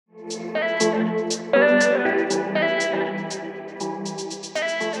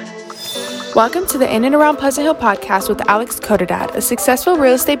Welcome to the In and Around Pleasant Hill podcast with Alex Codadad, a successful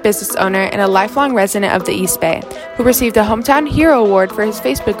real estate business owner and a lifelong resident of the East Bay, who received a Hometown Hero Award for his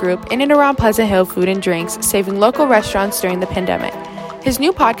Facebook group, In and Around Pleasant Hill Food and Drinks, saving local restaurants during the pandemic. His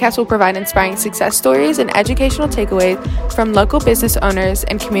new podcast will provide inspiring success stories and educational takeaways from local business owners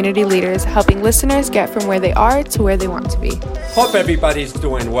and community leaders, helping listeners get from where they are to where they want to be. Hope everybody's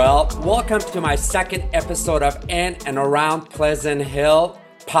doing well. Welcome to my second episode of In and Around Pleasant Hill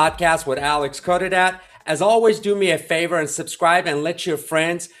podcast with Alex Codadad. As always, do me a favor and subscribe and let your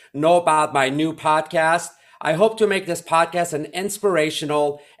friends know about my new podcast. I hope to make this podcast an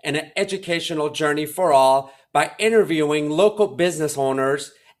inspirational and an educational journey for all by interviewing local business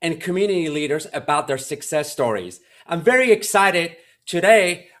owners and community leaders about their success stories. I'm very excited.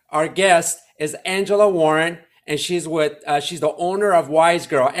 Today, our guest is Angela Warren, and she's the owner of Wise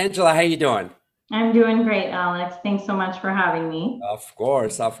Girl. Angela, how you doing? I'm doing great, Alex. Thanks so much for having me. Of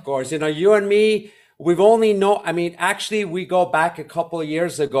course. You know, you and me, we've only known, actually, we go back a couple of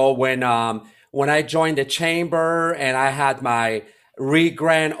years ago when I joined the chamber and I had my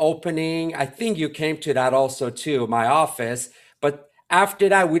grand opening. I think you came to that also too, my office. But after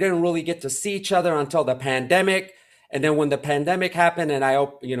that, we didn't really get to see each other until the pandemic. And then when the pandemic happened and I,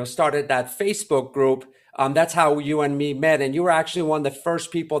 started that Facebook group, that's how you and me met. And you were actually one of the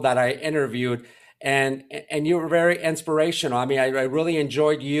first people that I interviewed. And you were very inspirational. I really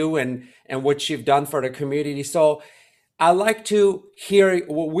enjoyed you and what you've done for the community. So I like to hear,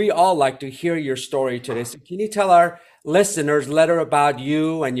 we all like to hear your story today. So can you tell our listeners a little about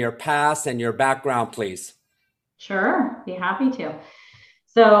you and your past and your background, please? Sure, be happy to.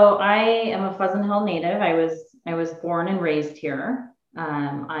 So I am a Pleasant Hill native. I was born and raised here.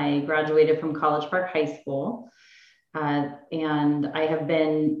 I graduated from College Park High School. And I have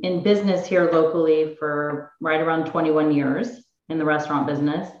been in business here locally for right around 21 years in the restaurant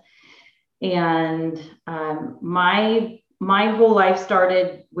business. And my whole life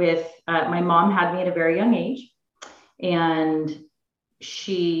started with my mom had me at a very young age. And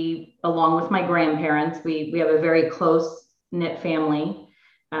she, along with my grandparents, we have a very close knit family.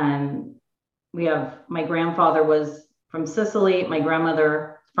 My grandfather was from Sicily, my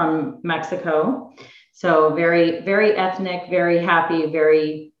grandmother from Mexico. So very, very ethnic, very happy,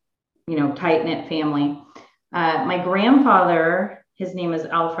 very, tight-knit family. My grandfather, his name is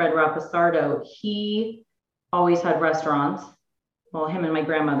Alfred Rapisardo. He always had restaurants. Well, him and my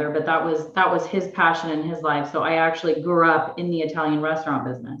grandmother, but that was his passion in his life. So I actually grew up in the Italian restaurant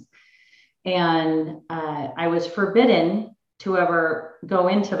business. And I was forbidden to ever go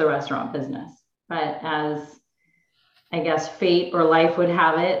into the restaurant business. But as I guess fate or life would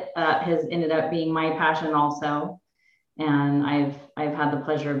have it, has ended up being my passion also. And I've had the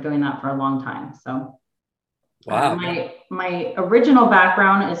pleasure of doing that for a long time. So wow. My original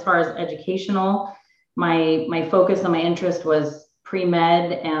background as far as educational, my focus and my interest was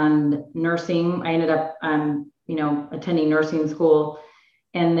pre-med and nursing. I ended up, attending nursing school.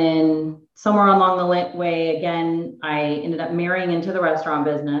 And then somewhere along the way, again, I ended up marrying into the restaurant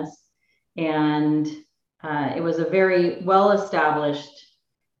business. And it was a very well-established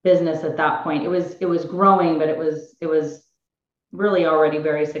business at that point. It was growing, but it was really already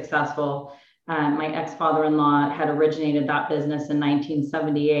very successful. My ex-father-in-law had originated that business in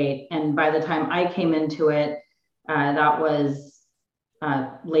 1978. And by the time I came into it, that was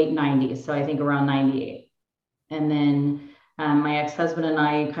late 90s. So I think around 98. And then my ex-husband and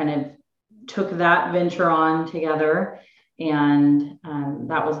I kind of took that venture on together. And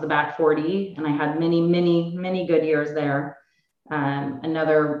that was the Back 40. And I had many, many, many good years there.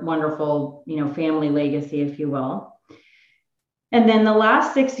 Another wonderful, family legacy, if you will. And then the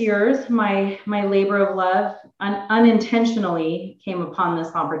last 6 years, my labor of love unintentionally came upon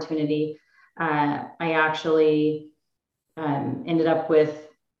this opportunity. I actually ended up with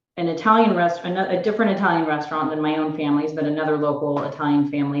an Italian restaurant, a different Italian restaurant than my own family's, but another local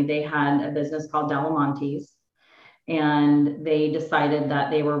Italian family. They had a business called Delamonte's. And they decided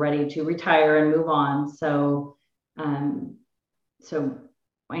that they were ready to retire and move on. So I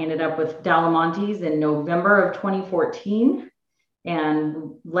ended up with Delamonte's in November of 2014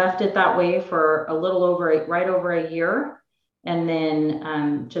 and left it that way for right over a year. And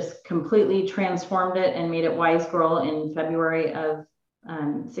then just completely transformed it and made it Wise Girl in February of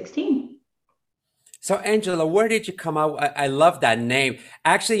 16. So Angela, where did you come out? I love that name.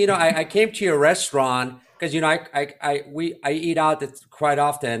 Actually, I came to your restaurant because, I eat out quite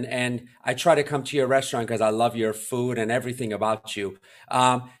often and I try to come to your restaurant because I love your food and everything about you.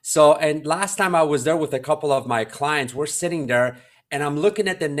 And last time I was there with a couple of my clients, we're sitting there and I'm looking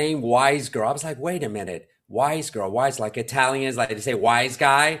at the name Wise Girl. I was like, wait a minute, Wise girl, wise, like Italians, like they say wise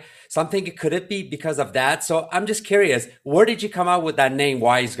guy. So I'm thinking, could it be because of that? So I'm just curious, where did you come out with that name,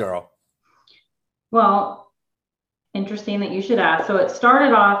 wise girl? Well, interesting that you should ask. So it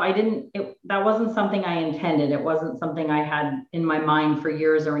started off, that wasn't something I intended. It wasn't something I had in my mind for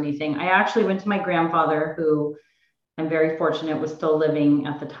years or anything. I actually went to my grandfather, who I'm very fortunate was still living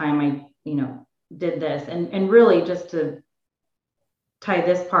at the time I, did this. And really, just to tie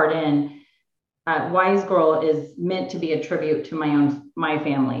this part in, Wise Girl is meant to be a tribute to my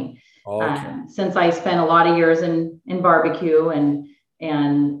family. Okay. Since I spent a lot of years in barbecue and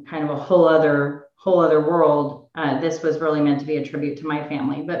kind of a whole other world, this was really meant to be a tribute to my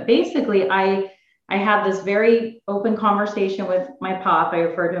family. But basically, I had this very open conversation with my pop. I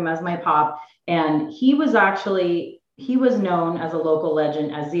refer to him as my pop, and he was known as a local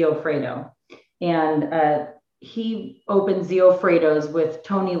legend as Zio Fredo, and he opened Zio Fredo's with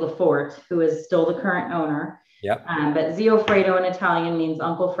Tony Lafort, who is still the current owner. Yep. But Zio Fredo in Italian means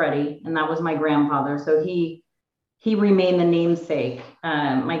Uncle Freddie, and that was my grandfather. So he remained the namesake.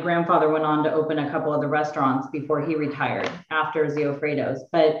 My grandfather went on to open a couple of the restaurants before he retired after Zio Fredo's.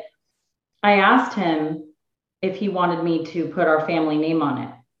 But I asked him if he wanted me to put our family name on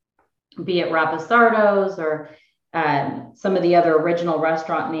it, be it Rapisardo's or some of the other original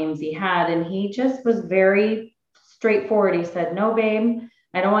restaurant names he had. And he just was very straightforward. He said, "No, babe,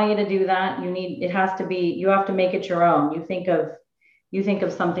 I don't want you to do that. You have to make it your own. You think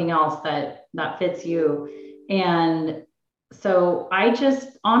of something else that fits you." And so I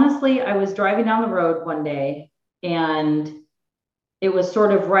was driving down the road one day, and it was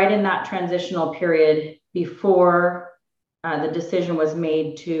sort of right in that transitional period before the decision was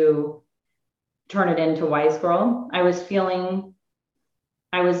made to turn it into Wise Girl. I was feeling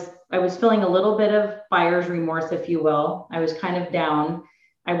a little bit of buyer's remorse, if you will. I was kind of down.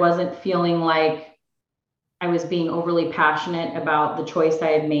 I wasn't feeling like I was being overly passionate about the choice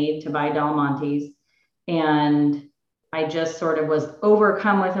I had made to buy Del Monte's. And I just sort of was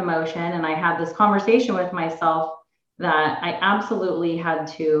overcome with emotion. And I had this conversation with myself that I absolutely had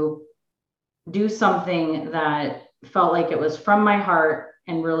to do something that felt like it was from my heart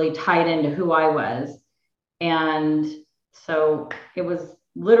and really tied into who I was. And so it was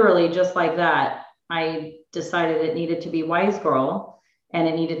literally just like that. I decided it needed to be Wise Girl, and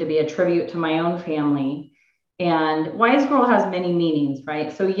it needed to be a tribute to my own family. And Wise Girl has many meanings,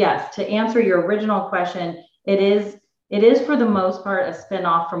 right? So yes, to answer your original question, it is for the most part a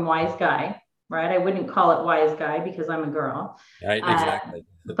spinoff from Wise Guy, right? I wouldn't call it Wise Guy because I'm a girl. Right, exactly.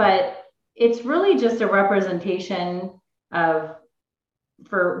 But it's really just a representation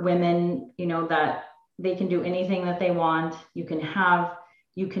for women, that they can do anything that they want. You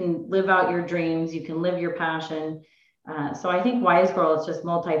can live out your dreams, you can live your passion. So I think Wise Girl is just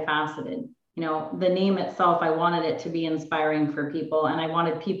multifaceted. The name itself, I wanted it to be inspiring for people, and I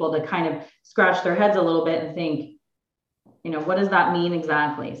wanted people to kind of scratch their heads a little bit and think, what does that mean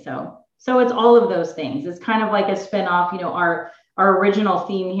exactly? So it's all of those things. It's kind of like a spinoff. Our original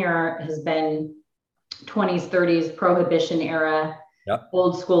theme here has been 20s, 30s Prohibition era, Yep.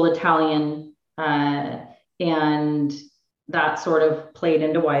 old school Italian, and that sort of played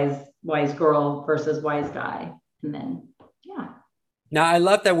into Wise Girl versus Wise Guy, and then yeah. Now, I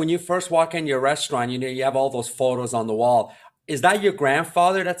love that when you first walk in your restaurant, you have all those photos on the wall. Is that your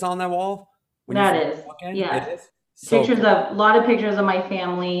grandfather that's on that wall? When you That first is, walk in? yes. It is? So cool. A lot of pictures of my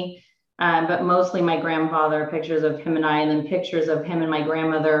family, but mostly my grandfather, pictures of him and I, and then pictures of him and my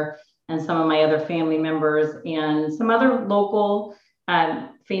grandmother and some of my other family members and some other local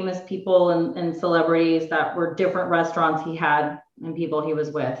famous people and celebrities that were different restaurants he had and people he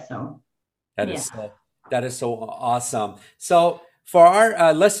was with. So That yeah. is so that is so awesome. So for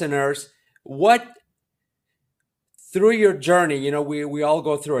our listeners, what through your journey, we all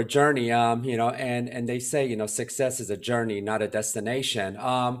go through a journey, and they say, success is a journey, not a destination.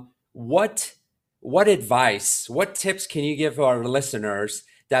 What advice, what tips can you give our listeners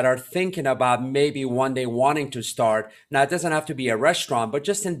that are thinking about maybe one day wanting to start? Now, it doesn't have to be a restaurant, but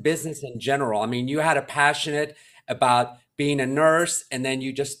just in business in general. I mean, you had a passionate about being a nurse, and then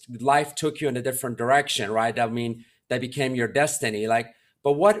life took you in a different direction, right? I mean, that became your destiny.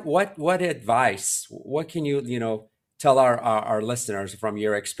 But what advice? What can you tell our listeners from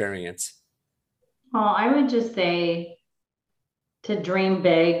your experience? Well, I would just say to dream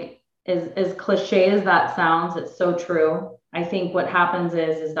big. As cliche as that sounds, it's so true. I think what happens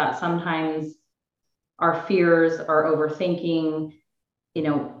is that sometimes our fears, our overthinking,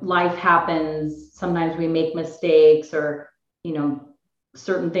 life happens. Sometimes we make mistakes, or,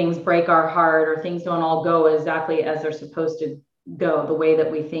 certain things break our heart, or things don't all go exactly as they're supposed to go the way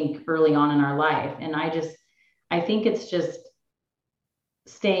that we think early on in our life. And I just I think it's just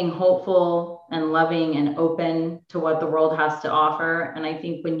staying hopeful and loving and open to what the world has to offer. And I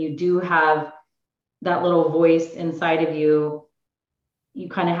think when you do have that little voice inside of you, you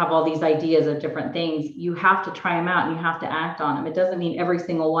kind of have all these ideas of different things. You have to try them out and you have to act on them. It doesn't mean every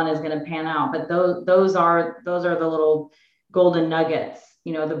single one is going to pan out, but those are the little golden nuggets,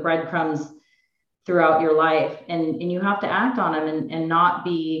 you know, the breadcrumbs throughout your life, and you have to act on them and not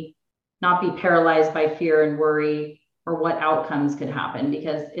be paralyzed by fear and worry or what outcomes could happen,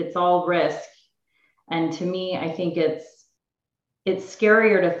 because it's all risk. And to me, I think it's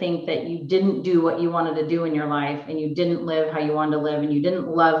scarier to think that you didn't do what you wanted to do in your life, and you didn't live how you wanted to live, and you didn't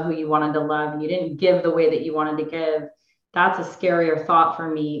love who you wanted to love, and you didn't give the way that you wanted to give. That's a scarier thought for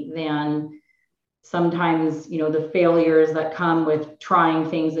me than sometimes, you know, the failures that come with trying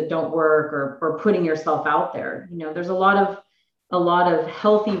things that don't work, or putting yourself out there. You know, there's a lot of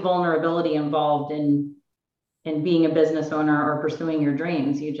healthy vulnerability involved in being a business owner or pursuing your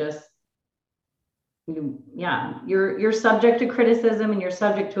dreams. You're subject to criticism, and you're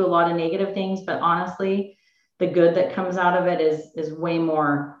subject to a lot of negative things, but honestly, the good that comes out of it is way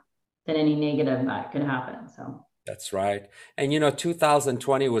more than any negative that could happen. So That's right. And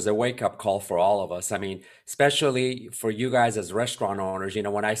 2020 was a wake-up call for all of us. I mean, especially for you guys as restaurant owners.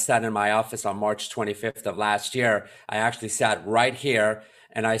 When I sat in my office on March 25th of last year, I actually sat right here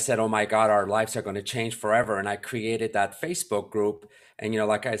and I said, oh my God, our lives are going to change forever. And I created that Facebook group. And,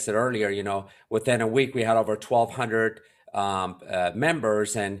 like I said earlier, within a week, we had over 1,200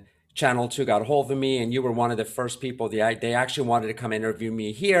 members, and Channel 2 got a hold of me, and you were one of the first people. They actually wanted to come interview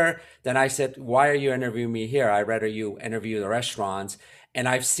me here. Then I said, why are you interviewing me here? I'd rather you interview the restaurants. And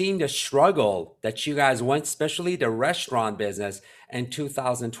I've seen the struggle that you guys went, especially the restaurant business in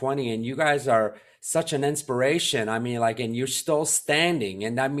 2020. And you guys are such an inspiration. I mean, and you're still standing,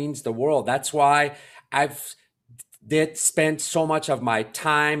 and that means the world. That's why I've did spend so much of my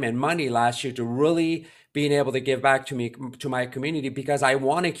time and money last year to really being able to give back to my community, because I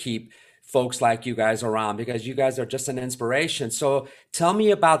want to keep folks like you guys around, because you guys are just an inspiration. So tell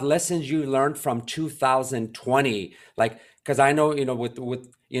me about lessons you learned from 2020, because I know, with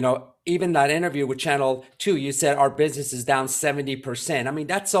even that interview with Channel 2, you said our business is down 70%. I mean,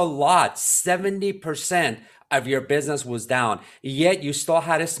 that's a lot. 70% of your business was down, yet you still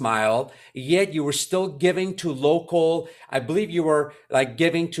had a smile, yet you were still giving to local. I believe you were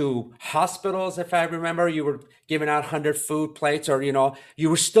giving to hospitals. If I remember, you were giving out 100 food plates, or, you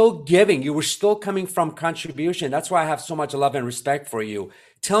were still giving, you were still coming from contribution. That's why I have so much love and respect for you.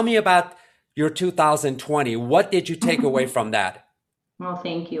 Tell me about your 2020. What did you take away from that? Well,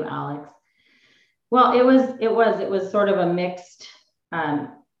 thank you, Alex. Well, it was sort of a mixed,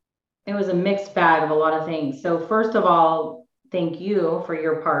 it was a mixed bag of a lot of things. So first of all, thank you for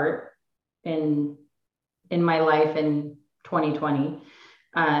your part in my life in 2020.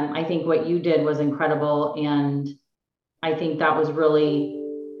 I think what you did was incredible. And I think that was really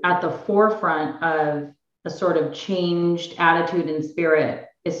at the forefront of a sort of changed attitude and spirit,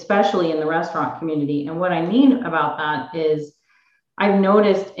 especially in the restaurant community. And what I mean about that is I've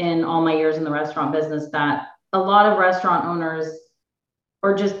noticed in all my years in the restaurant business that a lot of restaurant owners,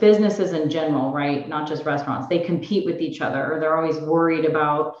 or just businesses in general, right? Not just restaurants, they compete with each other, or they're always worried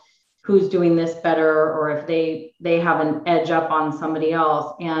about who's doing this better, or if they have an edge up on somebody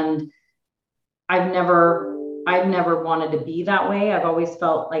else. And I've never wanted to be that way. I've always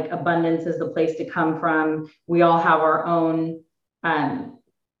felt like abundance is the place to come from. We all have our own,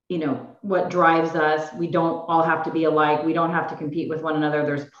 what drives us. We don't all have to be alike. We don't have to compete with one another.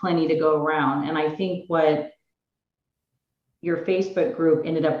 There's plenty to go around. And I think what your Facebook group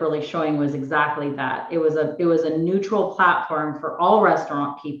ended up really showing was exactly that. It was a neutral platform for all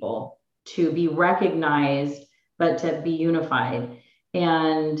restaurant people to be recognized, but to be unified.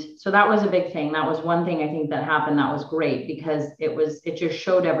 And so that was a big thing. That was one thing I think that happened that was great, because it just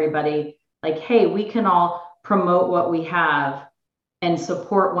showed everybody hey, we can all promote what we have and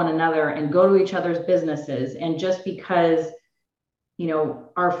support one another and go to each other's businesses. And just because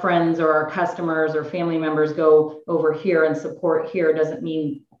our friends or our customers or family members go over here and support here doesn't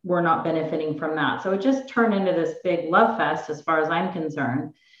mean we're not benefiting from that. So it just turned into this big love fest as far as I'm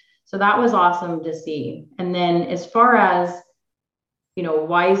concerned. So that was awesome to see. And then as far as,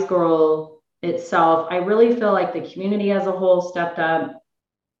 Wise Girl itself, I really feel like the community as a whole stepped up.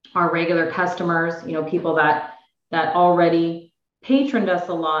 Our regular customers, people that already patroned us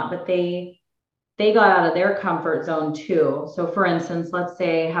a lot, but they got out of their comfort zone too. So for instance, let's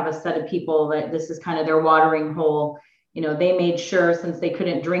say I have a set of people that this is kind of their watering hole. They made sure, since they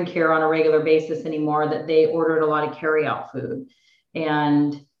couldn't drink here on a regular basis anymore, that they ordered a lot of carryout food.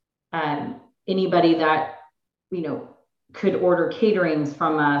 And anybody that you know, could order caterings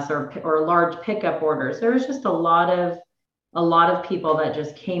from us or large pickup orders. There was just a lot of people that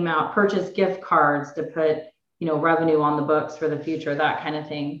just came out, purchased gift cards to put, you know, revenue on the books for the future, that kind of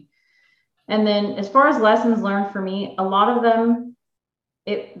thing. And then as far as lessons learned for me, a lot of them,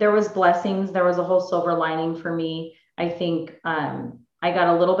 there was blessings. There was a whole silver lining for me. I think I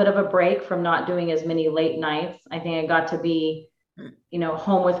got a little bit of a break from not doing as many late nights. I think I got to be, you know,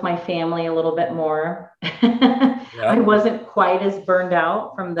 home with my family a little bit more. I Yeah. wasn't quite as burned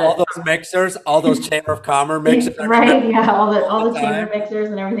out from All the those mixers, all those Chamber of Commerce mixers. I remember right, yeah, all all the the chamber time. mixers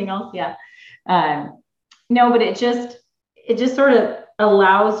and everything else, yeah. Um, no, but it just sort of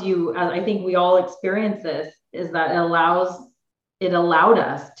allows you. I think we all experience this. Is that it allowed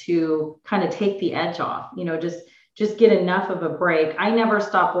us to kind of take the edge off. You know, just get enough of a break. I never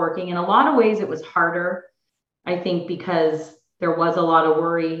stopped working. In a lot of ways, it was harder. I think because there was a lot of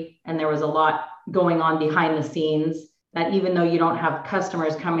worry and there was a lot going on behind the scenes, that even though you don't have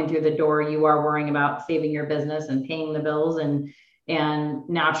customers coming through the door, you are worrying about saving your business and paying the bills and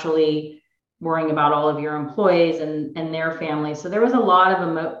naturally worrying about all of your employees and their families. So there was a lot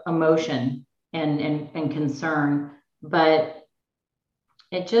of emotion and concern, but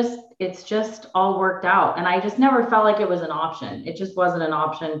it's just all worked out. And I just never felt like it was an option. It just wasn't an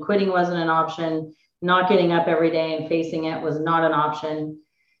option. Quitting wasn't an option. Not getting up every day and facing it was not an option.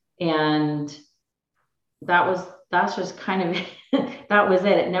 And that's just kind of that was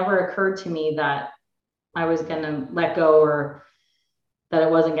it. It never occurred to me that I was going to let go or that it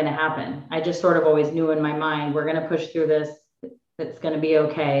wasn't going to happen. I just sort of always knew in my mind, we're going to push through this. It's going to be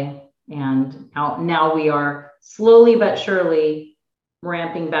okay. And now we are slowly but surely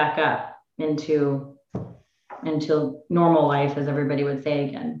ramping back up into normal life, as everybody would say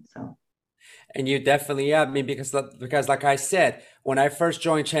again. So And you definitely, yeah, I mean, because like I said, when I first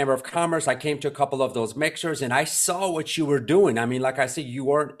joined Chamber of Commerce, I came to a couple of those mixers and I saw what you were doing. I mean, like I said, you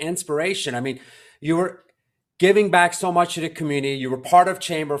were an inspiration. I mean, you were giving back so much to the community. You were part of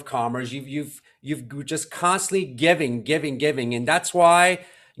Chamber of Commerce. You've just constantly giving, and that's why,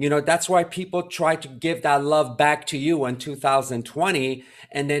 that's why people try to give that love back to you in 2020,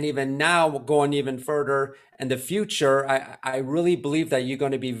 and then even now going even further in the future. I really believe that you're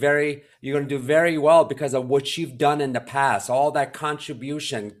going to do very well because of what you've done in the past, all that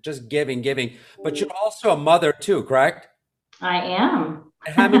contribution, just giving. But you're also a mother too, correct? I am.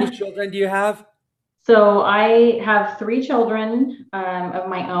 And how many children do you have? So I have three children of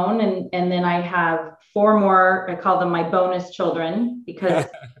my own, and then I have four more. I call them my bonus children because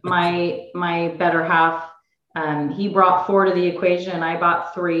my better half, he brought four to the equation, and I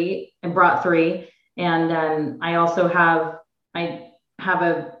brought three, and I have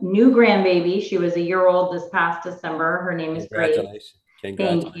a new grandbaby. She was a year old this past December. Her name is Grace. Congratulations. Thank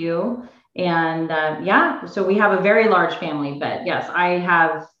Congratulations. you. And yeah, so we have a very large family. But yes, I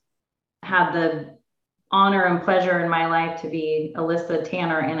have had the honor and pleasure in my life to be Alyssa,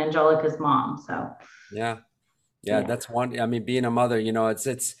 Tanner, and Angelica's mom. So Yeah. Yeah, yeah. that's one. I mean, being a mother,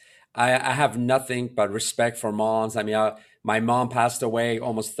 I have nothing but respect for moms. I mean, my mom passed away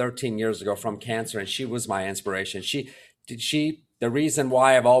almost 13 years ago from cancer, and she was my inspiration. The reason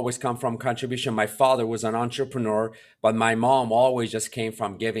why I've always come from contribution. My father was an entrepreneur, but my mom always just came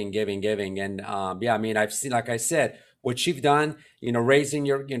from giving. And yeah, I mean, I've seen, like I said, what you've done, raising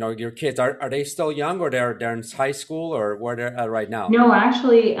your kids. Are they still young, or they're in high school, or where they're at right now? No,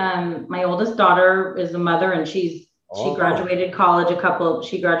 actually, my oldest daughter is a mother, and Oh, she graduated college a couple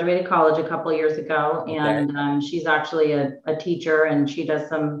of years ago, okay. and she's actually a teacher, and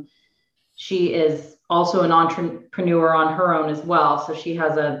she is also an entrepreneur on her own as well. So she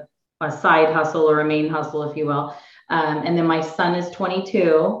has a side hustle or a main hustle, if you will. And then my son is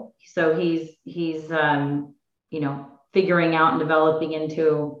 22. So he's figuring out and developing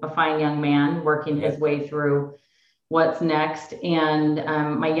into a fine young man, working his Good. way through what's next. And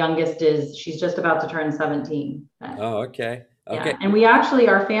my youngest she's just about to turn 17. Oh, okay. Okay. Yeah. And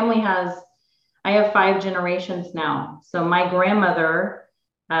our family I have five generations now. So my grandmother,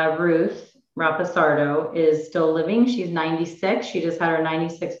 Ruth Rapasardo, is still living. She's 96. She just had her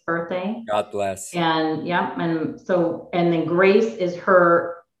 96th birthday. God bless. And yeah, and then Grace is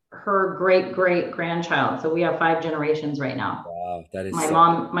her great great grandchild. So we have five generations right now. Wow, that is My so.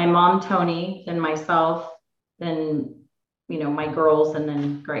 mom, my mom Tony, then myself, then my girls, and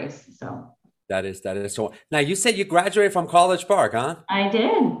then Grace. So That is so. Now you said you graduated from College Park, huh? I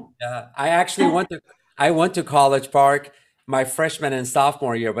did. Yeah, I went to College Park my freshman and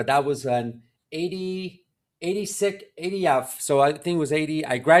sophomore year, but that was an 80, 86, 80. Yeah, so I think it was 80.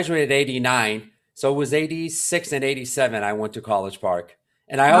 I graduated 89, so it was 86 and 87. I went to College Park,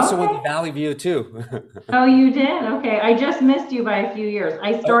 And I also went Okay. to Valley View too. Oh, you did? Okay. I just missed you by a few years.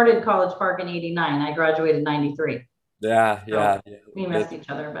 I started College Park in 89. I graduated in 93. Yeah, So yeah, we yeah. missed each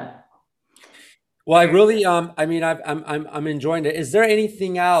other, but Well, I very really, I mean, I'm enjoying it. Is there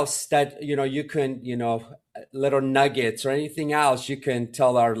anything else that, you can, little nuggets or anything else you can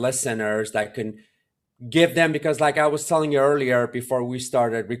tell our listeners that can give them? Because like I was telling you earlier before we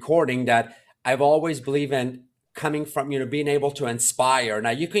started recording, that I've always believed in coming from, being able to inspire.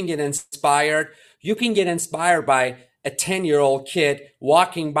 Now you can get inspired by a 10-year-old kid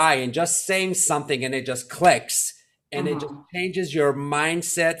walking by and just saying something and it just clicks and it just Mhm. changes your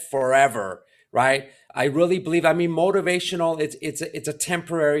mindset forever, right? I really believe, I mean, motivational, it's a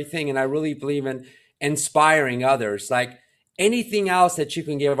temporary thing. And I really believe in inspiring others. Like anything else that you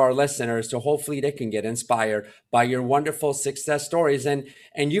can give our listeners to hopefully they can get inspired by your wonderful success stories. And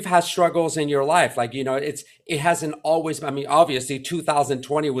you've had struggles in your life. Like, it hasn't always, I mean, obviously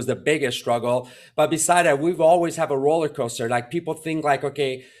 2020 was the biggest struggle, but beside that, we've always have a roller coaster. Like people think like,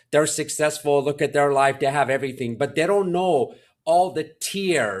 okay, they're successful, look at their life, they have everything, but they don't know all the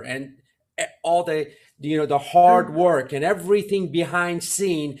tear and all the hard work and everything behind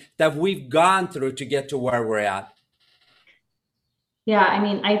scene that we've gone through to get to where we're at. Yeah, I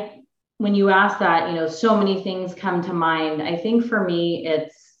mean, when you ask that, so many things come to mind. I think for me,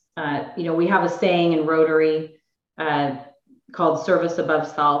 it's we have a saying in Rotary uh, called "service above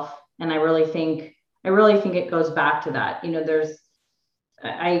self," and I really think it goes back to that.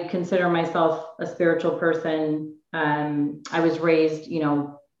 I consider myself a spiritual person. I was raised,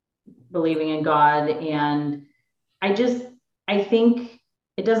 believing in God, and I just I think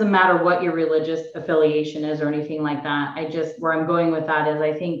it doesn't matter what your religious affiliation is or anything like that. Where I'm going with that is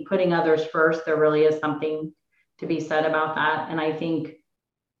I think putting others first, there really is something to be said about that. And I think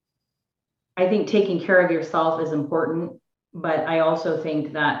taking care of yourself is important, but I also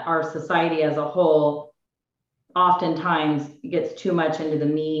think that our society as a whole oftentimes gets too much into the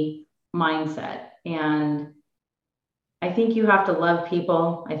me mindset. And I think you have to love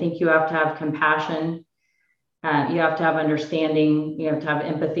people. I think you have to have compassion. You have to have understanding. You have to have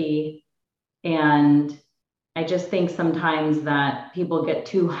empathy. And I just think sometimes that people get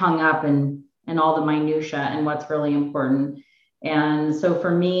too hung up in all the minutia and what's really important. And so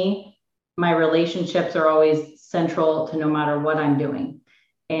for me, my relationships are always central to no matter what I'm doing.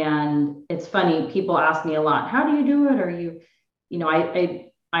 And it's funny, people ask me a lot, how do you do it? Or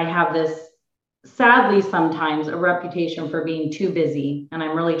I have this, sadly, sometimes a reputation for being too busy. And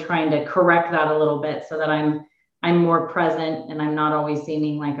I'm really trying to correct that a little bit so that I'm more present and I'm not always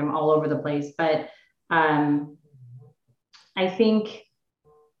seeming like I'm all over the place. But um, I think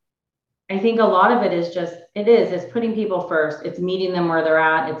a lot of it is just it's putting people first. It's meeting them where they're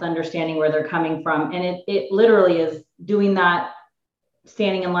at. It's understanding where they're coming from, and it literally is doing that.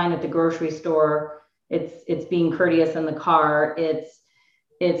 Standing in line at the grocery store. It's being courteous in the car.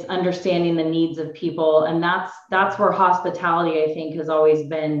 It's understanding the needs of people, and that's where hospitality, I think, has always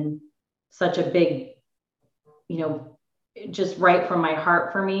been such a big, just right from my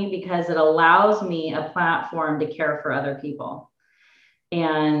heart for me, because it allows me a platform to care for other people.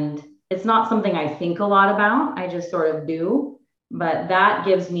 And it's not something I think a lot about. I just sort of do, but that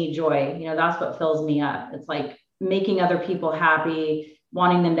gives me joy. That's what fills me up. It's like making other people happy,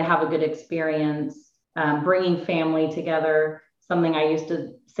 wanting them to have a good experience, bringing family together. Something I used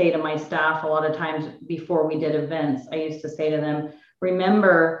to say to my staff a lot of times before we did events, I used to say to them,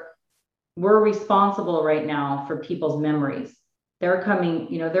 remember, we're responsible right now for people's memories. They're coming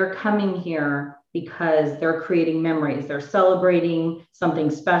here because they're creating memories. They're celebrating something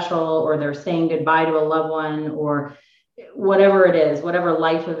special, or they're saying goodbye to a loved one, or whatever it is, whatever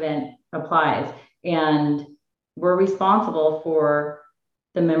life event applies. And we're responsible for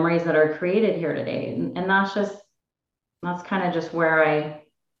the memories that are created here today. And that's kind of just where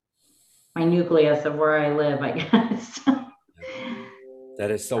my nucleus of where I live, I guess. That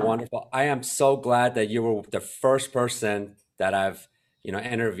is so wonderful. I am so glad that you were the first person that I've,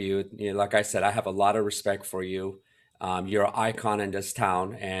 interviewed. Like I said, I have a lot of respect for you. You're an icon in this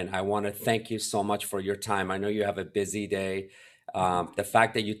town, and I want to thank you so much for your time. I know you have a busy day. The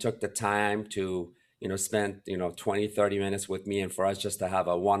fact that you took the time to, spend, 20, 30 minutes with me and for us just to have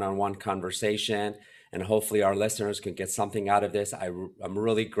a one-on-one conversation, and hopefully our listeners can get something out of this. I'm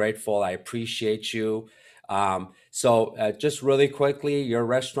really grateful. I appreciate you. So just really quickly, your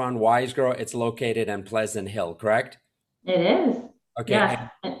restaurant, Wise Girl, it's located in Pleasant Hill, correct? It is. Okay. Yes.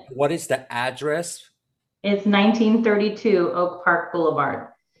 And what is the address? It's 1932 Oak Park Boulevard.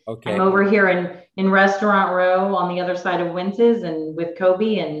 I'm Okay. over here in Restaurant Row on the other side of Winces and with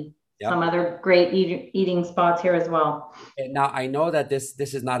Kobe, and some other great eating spots here as well. And now I know that this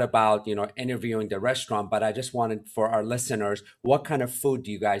is not about, interviewing the restaurant, but I just wanted for our listeners, what kind of food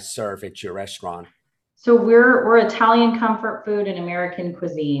do you guys serve at your restaurant? So we're Italian comfort food and American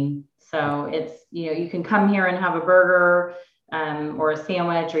cuisine. So it's, you can come here and have a burger or a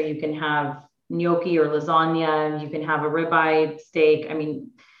sandwich, or you can have gnocchi or lasagna. You can have a ribeye steak. I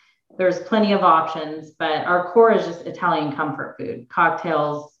mean, there's plenty of options, but our core is just Italian comfort food,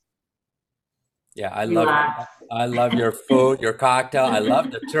 cocktails. Yeah, I love your food, your cocktail. I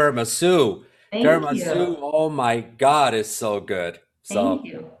love the tiramisu. Thank Tiramisu, you. oh my God, is so good. Thank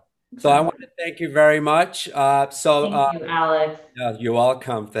you. So I want to thank you very much. Thank you, Alex. Yeah, you're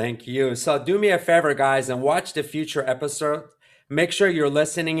welcome. Thank you. So do me a favor, guys, and watch the future episode. Make sure you're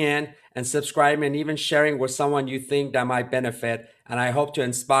listening in and subscribing and even sharing with someone you think that might benefit. And I hope to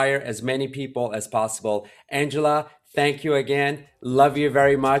inspire as many people as possible. Angela, thank you again. Love you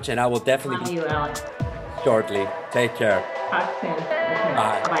very much. And I will definitely Love you, Alex. shortly. Take care. Talk soon. Okay.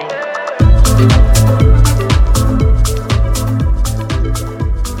 Bye. Bye.